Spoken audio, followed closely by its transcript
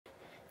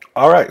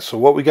All right, so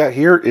what we got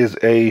here is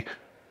a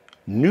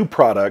new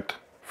product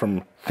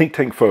from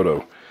ThinkTank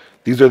Photo.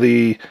 These are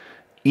the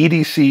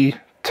EDC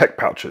Tech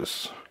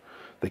Pouches.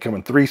 They come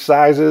in 3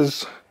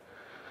 sizes,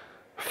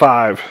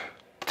 5,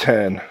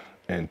 10,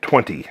 and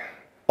 20.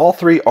 All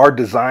 3 are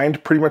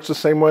designed pretty much the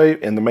same way,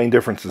 and the main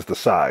difference is the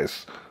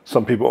size.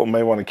 Some people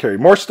may want to carry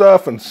more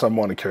stuff, and some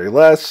want to carry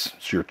less.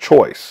 It's your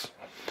choice.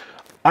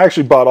 I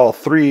actually bought all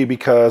 3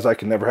 because I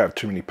can never have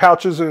too many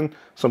pouches, and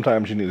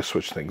sometimes you need to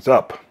switch things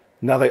up.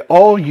 Now they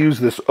all use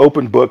this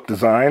open book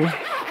design,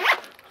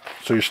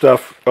 so your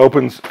stuff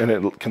opens and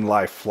it can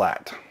lie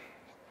flat.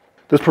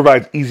 This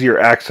provides easier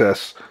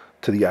access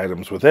to the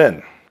items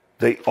within.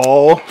 They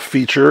all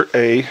feature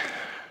a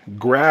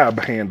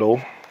grab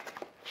handle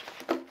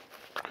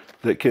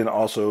that can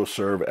also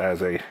serve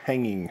as a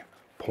hanging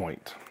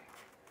point.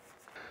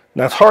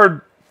 Now it's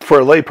hard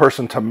for a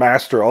layperson to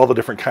master all the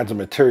different kinds of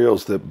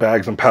materials that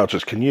bags and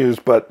pouches can use,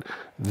 but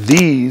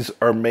these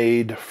are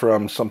made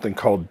from something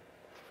called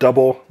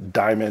double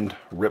diamond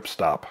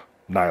ripstop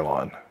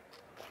nylon.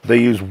 They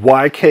use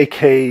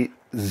YKK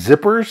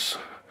zippers,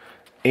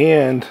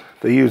 and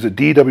they use a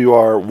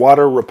DWR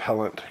water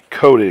repellent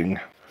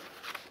coating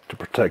to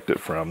protect it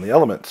from the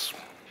elements.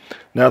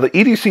 Now the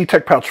EDC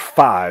Tech Pouch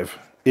 5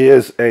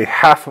 is a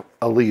half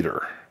a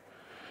liter.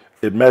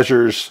 It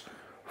measures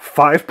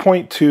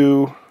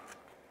 5.2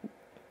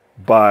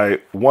 by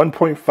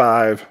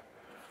 1.5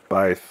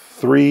 by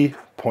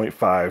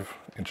 3.5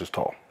 inches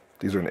tall.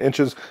 These are in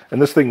inches, and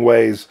this thing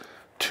weighs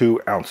 2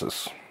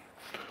 ounces.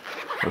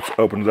 Let's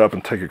open it up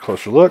and take a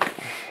closer look.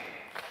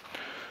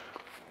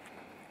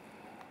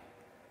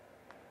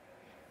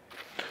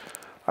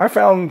 I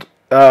found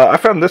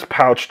this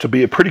pouch to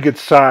be a pretty good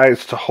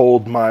size to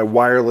hold my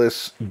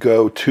wireless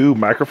Go 2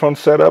 microphone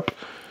setup.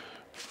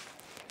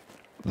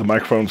 The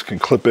microphones can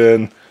clip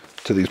in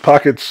to these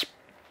pockets,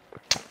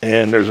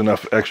 and there's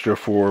enough extra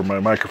for my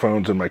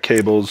microphones and my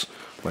cables,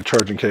 my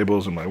charging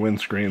cables and my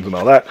windscreens and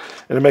all that.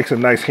 And it makes a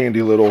nice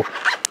handy little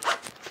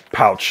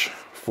pouch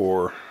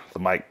for the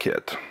mic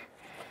kit.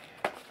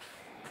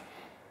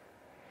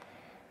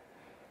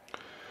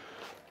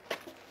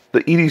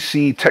 The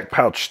EDC Tech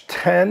Pouch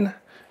 10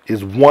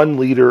 is 1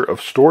 liter of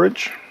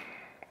storage.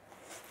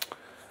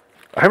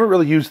 I haven't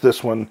really used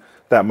this one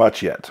that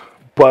much yet,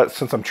 but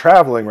since I'm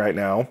traveling right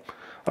now,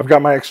 I've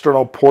got my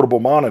external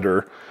portable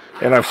monitor,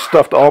 and I've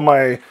stuffed all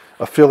my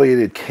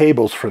affiliated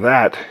cables for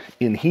that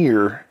in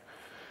here,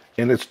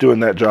 and it's doing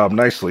that job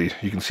nicely.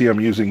 You can see I'm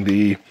using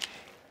the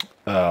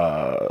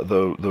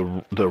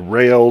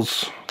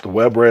rails, the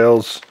web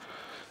rails,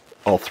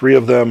 all 3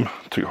 of them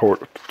to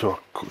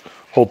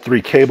hold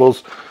 3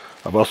 cables.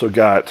 I've also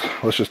got,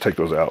 let's just take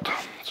those out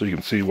so you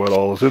can see what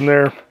all is in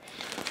there.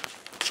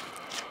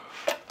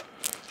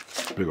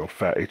 Big old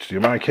fat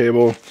HDMI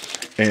cable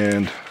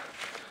and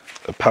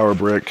a power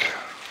brick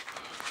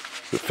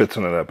that fits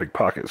into that big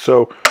pocket.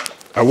 So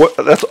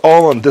that's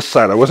all on this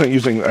side. I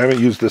haven't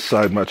used this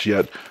side much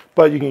yet,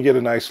 but you can get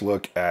a nice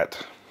look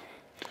at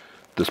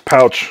this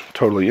pouch,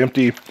 totally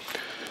empty.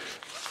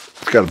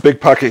 It's got a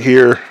big pocket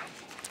here,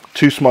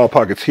 2 small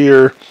pockets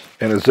here,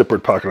 and a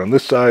zippered pocket on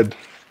this side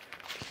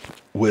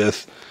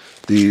with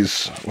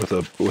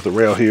a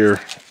rail here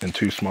and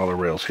 2 smaller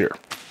rails here.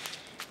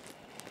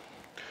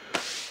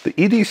 The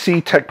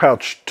EDC Tech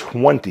Pouch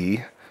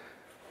 20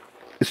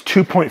 is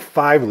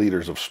 2.5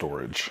 liters of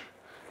storage.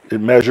 It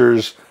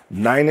measures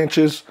 9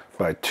 inches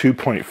by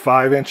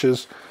 2.5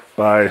 inches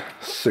by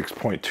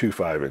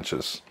 6.25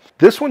 inches.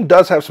 This one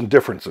does have some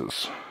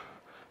differences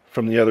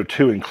from the other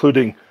 2,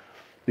 including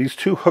these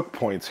 2 hook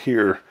points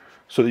here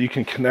so that you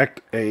can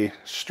connect a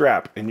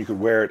strap and you could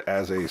wear it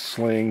as a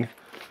sling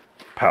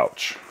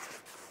pouch.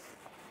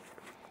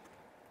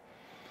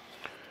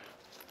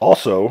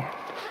 Also,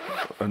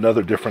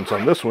 another difference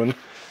on this one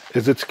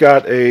is it's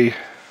got a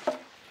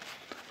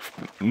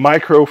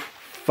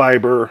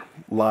microfiber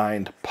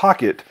lined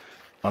pocket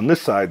on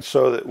this side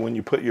so that when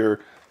you put your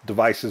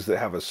devices that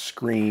have a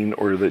screen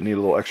or that need a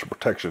little extra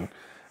protection,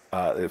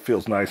 it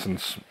feels nice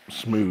and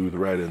smooth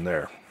right in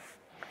there.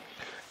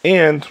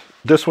 And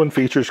this one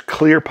features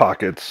clear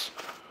pockets.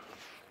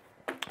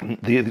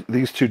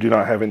 These 2 do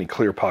not have any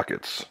clear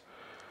pockets.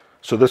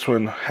 So this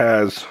one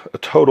has a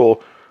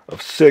total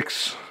of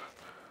 6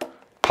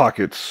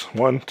 pockets.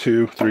 1,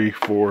 2, 3,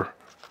 4,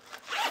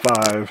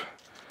 5,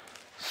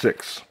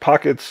 6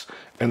 pockets.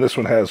 And this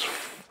one has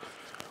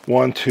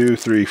 1, 2,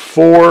 3,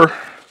 4,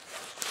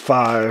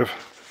 5,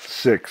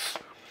 6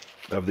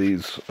 of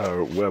these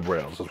web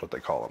rails is what they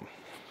call them.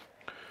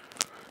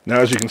 Now,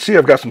 as you can see,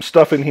 I've got some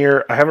stuff in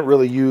here. I haven't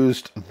really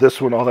used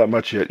this one all that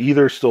much yet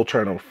either. Still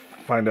trying to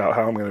find out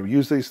how I'm going to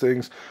use these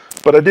things.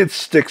 But I did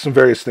stick some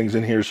various things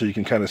in here so you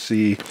can kind of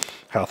see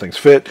how things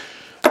fit.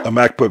 A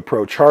MacBook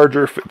Pro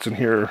charger fits in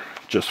here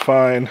just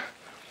fine.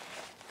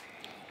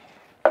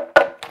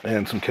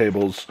 And some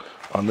cables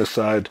on this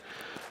side.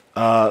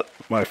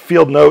 My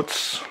field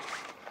notes.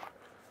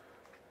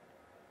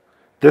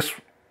 This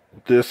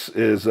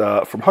is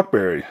from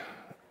Huckberry.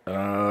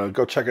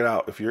 Go check it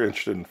out if you're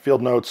interested in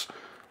field notes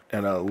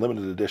and a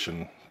limited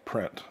edition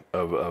print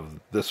of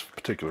this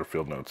particular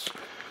field notes.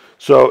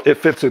 So it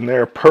fits in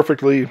there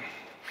perfectly.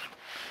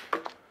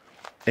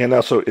 And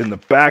also in the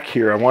back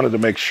here, I wanted to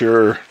make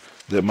sure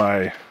that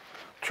my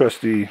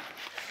trusty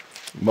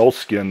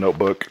moleskin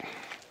notebook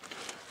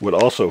would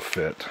also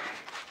fit.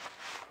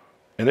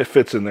 And it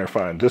fits in there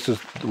fine. This is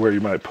where you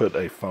might put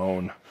a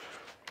phone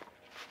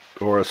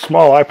or a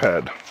small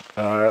iPad.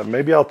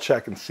 Maybe I'll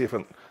check and see if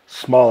a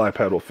small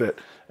iPad will fit,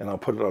 and I'll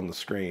put it on the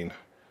screen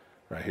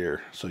right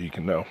here so you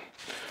can know.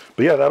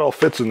 But yeah, that all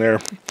fits in there.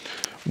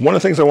 One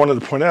of the things I wanted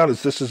to point out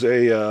is this is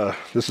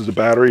a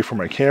battery for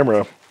my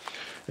camera,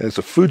 and it's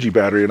a Fuji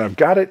battery, and I've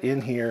got it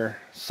in here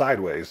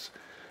sideways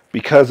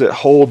because it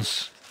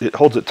holds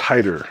it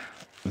tighter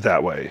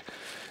that way.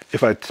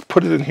 If I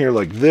put it in here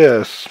like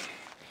this,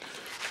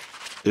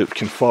 it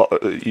can fall,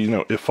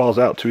 it falls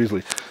out too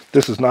easily.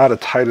 This is not a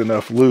tight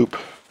enough loop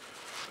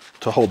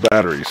to hold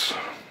batteries.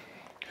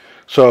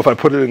 So if I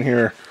put it in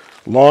here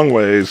long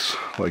ways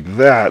like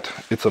that,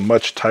 it's a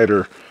much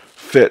tighter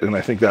fit, and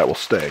I think that will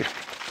stay.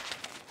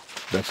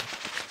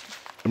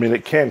 I mean,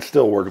 it can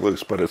still work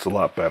loose, but it's a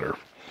lot better.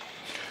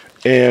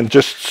 And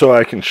just so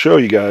I can show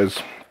you guys,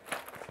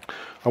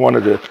 I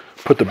wanted to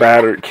put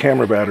the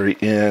camera battery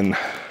in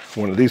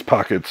one of these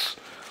pockets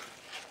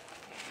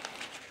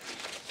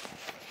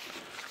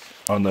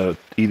on the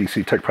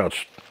EDC Tech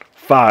Pouch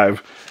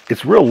 5.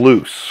 It's real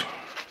loose.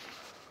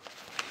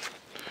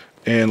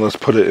 And let's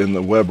put it in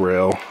the web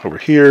rail over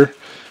here,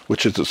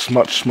 which is a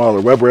much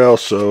smaller web rail,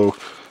 so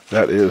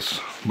that is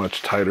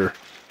much tighter.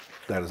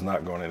 That is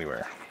not going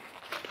anywhere.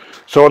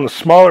 So on the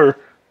smaller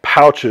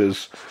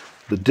pouches,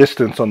 the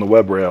distance on the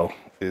web rail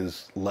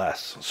is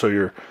less, so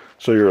your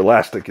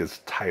elastic is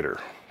tighter.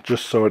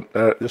 Just so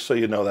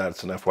you know that,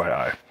 it's an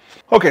FYI.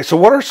 Okay, so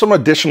what are some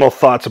additional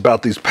thoughts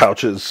about these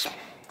pouches?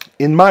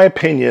 In my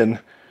opinion,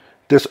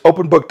 this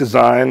open book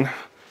design,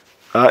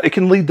 it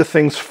can lead to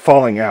things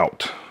falling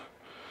out.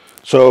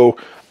 So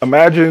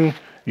imagine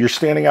you're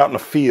standing out in a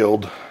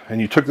field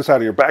and you took this out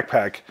of your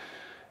backpack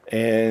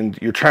and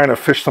you're trying to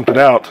fish something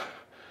out,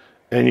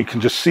 and you can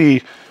just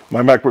see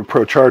my MacBook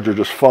Pro charger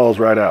just falls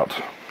right out.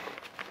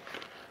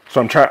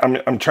 So I'm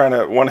trying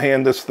to one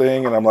hand this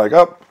thing, and I'm like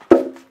up,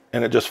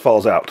 and it just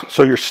falls out.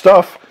 So your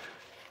stuff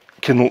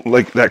can,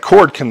 like that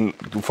cord can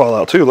fall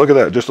out too. Look at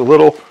that, just a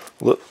little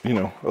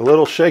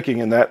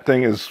shaking and that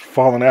thing is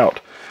falling out.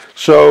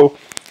 So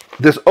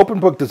this open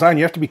book design,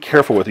 you have to be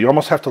careful with. You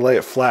almost have to lay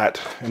it flat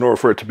in order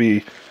for it to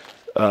be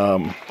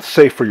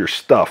safe for your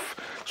stuff.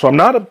 So I'm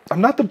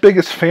not the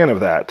biggest fan of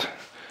that.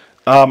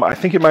 I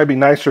think it might be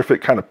nicer if it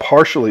kind of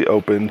partially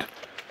opened.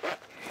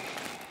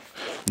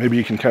 Maybe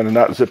you can kind of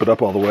not zip it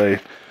up all the way,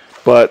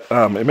 but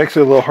it makes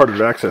it a little harder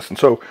to access. And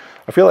so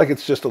I feel like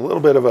it's just a little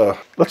bit of a,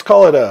 let's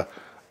call it a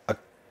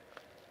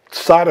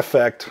side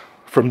effect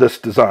from this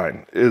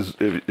design, is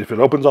if it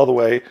opens all the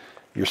way,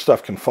 your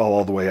stuff can fall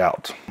all the way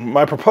out.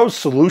 My proposed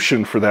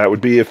solution for that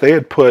would be if they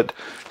had put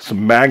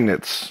some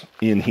magnets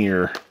in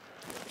here,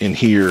 in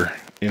here,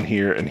 in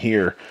here, and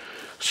here,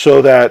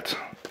 so that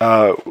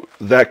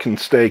that can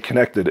stay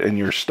connected and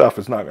your stuff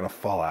is not going to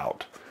fall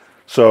out.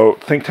 So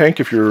ThinkTank,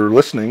 if you're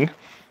listening,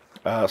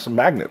 some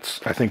magnets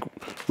I think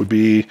would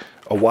be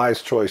a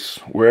wise choice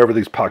wherever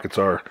these pockets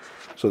are,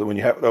 so that when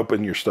you have it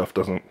open, your stuff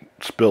doesn't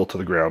spill to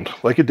the ground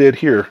like it did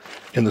here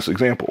in this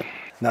example.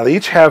 Now they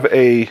each have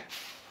a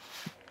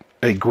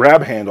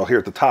grab handle here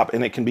at the top,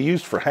 and it can be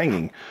used for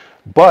hanging,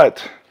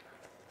 but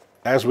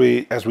as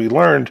we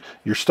learned,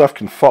 your stuff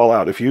can fall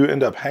out. If you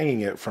end up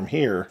hanging it from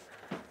here,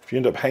 if you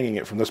end up hanging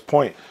it from this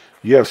point,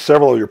 you have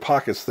several of your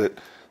pockets that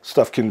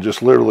stuff can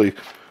just literally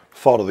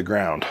fall to the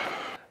ground.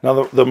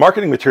 Now the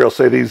marketing materials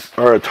say these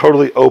are a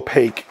totally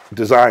opaque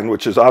design,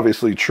 which is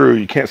obviously true.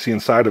 You can't see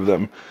inside of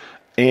them,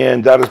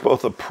 and that is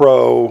both a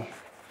pro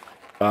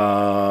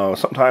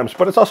sometimes,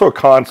 but it's also a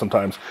con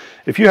sometimes.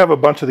 If you have a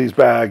bunch of these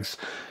bags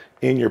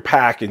in your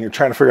pack and you're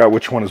trying to figure out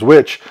which one is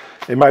which,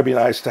 it might be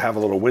nice to have a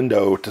little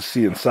window to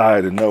see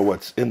inside and know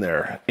what's in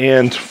there.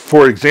 And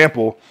for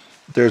example,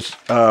 there's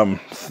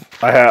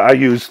I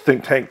use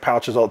ThinkTank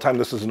pouches all the time.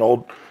 This is an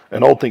old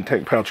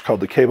ThinkTank pouch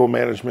called the Cable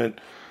Management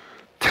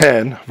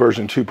 10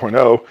 version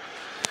 2.0,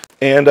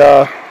 and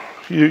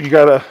you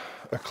got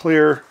a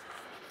clear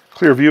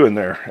view in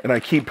there. And I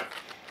keep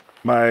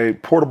my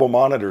portable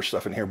monitor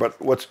stuff in here. But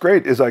what's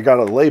great is I got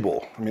a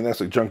label. I mean,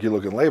 that's a junky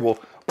looking label,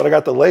 but I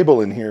got the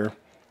label in here.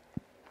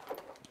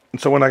 And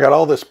so when I got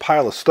all this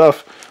pile of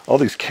stuff, all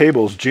these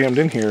cables jammed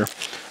in here,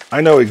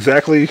 I know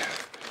exactly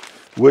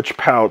which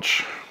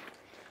pouch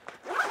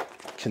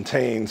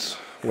contains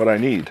what I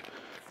need.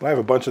 And I have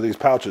a bunch of these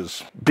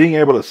pouches. Being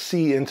able to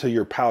see into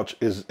your pouch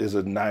is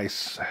a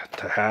nice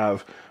to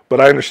have, but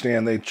I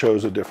understand they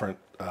chose a different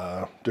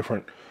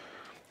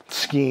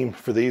scheme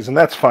for these, and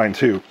that's fine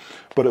too.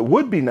 But it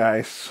would be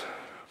nice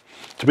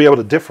to be able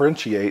to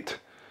differentiate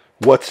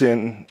what's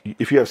in,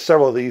 if you have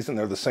several of these and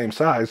they're the same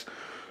size.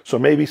 So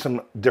maybe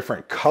some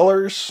different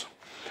colors,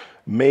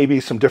 maybe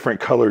some different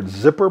colored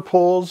zipper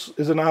pulls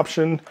is an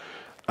option.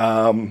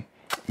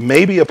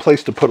 maybe a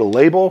place to put a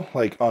label.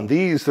 Like on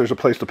these, there's a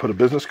place to put a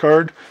business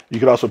card. You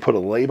could also put a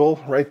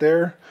label right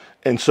there.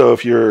 And so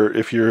if you're,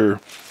 you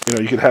know,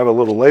 you could have a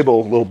little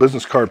label, little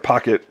business card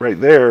pocket right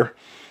there,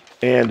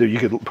 and you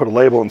could put a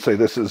label and say,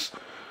 this is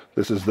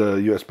the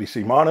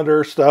USB-C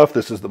monitor stuff,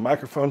 this is the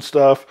microphone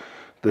stuff,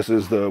 this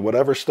is the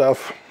whatever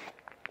stuff.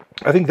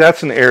 I think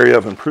that's an area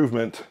of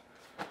improvement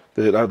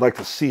that I'd like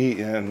to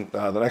see in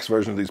the next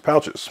version of these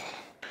pouches.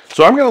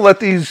 So I'm going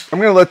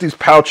to let these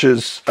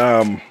pouches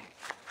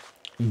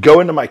go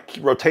into my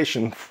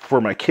rotation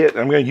for my kit.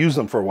 I'm going to use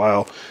them for a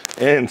while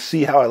and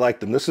see how I like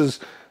them. This is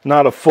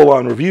not a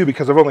full-on review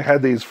because I've only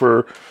had these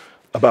for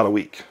about a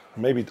week.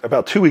 Maybe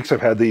about 2 weeks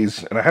I've had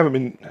these, and I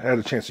haven't had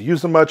a chance to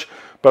use them much,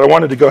 but I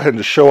wanted to go ahead and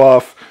just show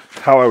off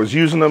how I was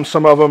using them,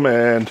 some of them,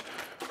 and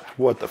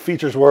what the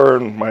features were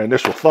and my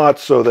initial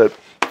thoughts, so that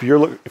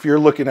if you're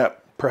looking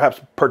at perhaps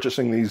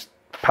purchasing these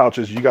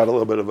pouches, you got a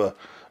little bit of a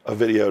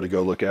video to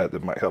go look at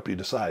that might help you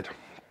decide.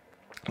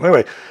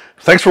 Anyway,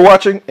 thanks for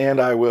watching, and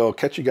I will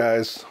catch you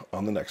guys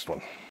on the next one.